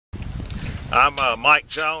I'm Mike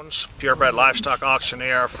Jones, purebred livestock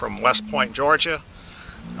auctioneer from West Point, Georgia.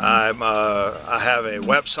 I have a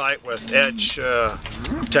website with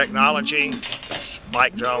EDJE technology,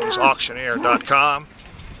 MikeJonesAuctioneer.com.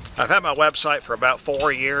 I've had my website for about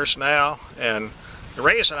 4 years now, and the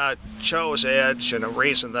reason I chose EDJE and the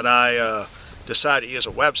reason that I decided to use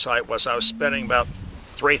a website was I was spending about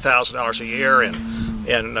 $3,000 a year in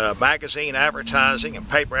magazine advertising and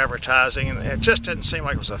paper advertising, and it just didn't seem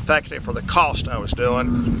like it was effective for the cost I was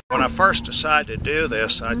doing. When I first decided to do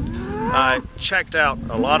this, I checked out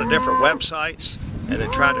a lot of different websites and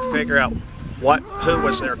then tried to figure out who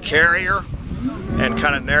was their carrier and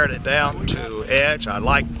kind of narrowed it down to EDJE. I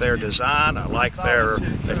liked their design, I liked their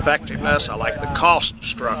effectiveness, I liked the cost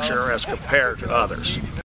structure as compared to others.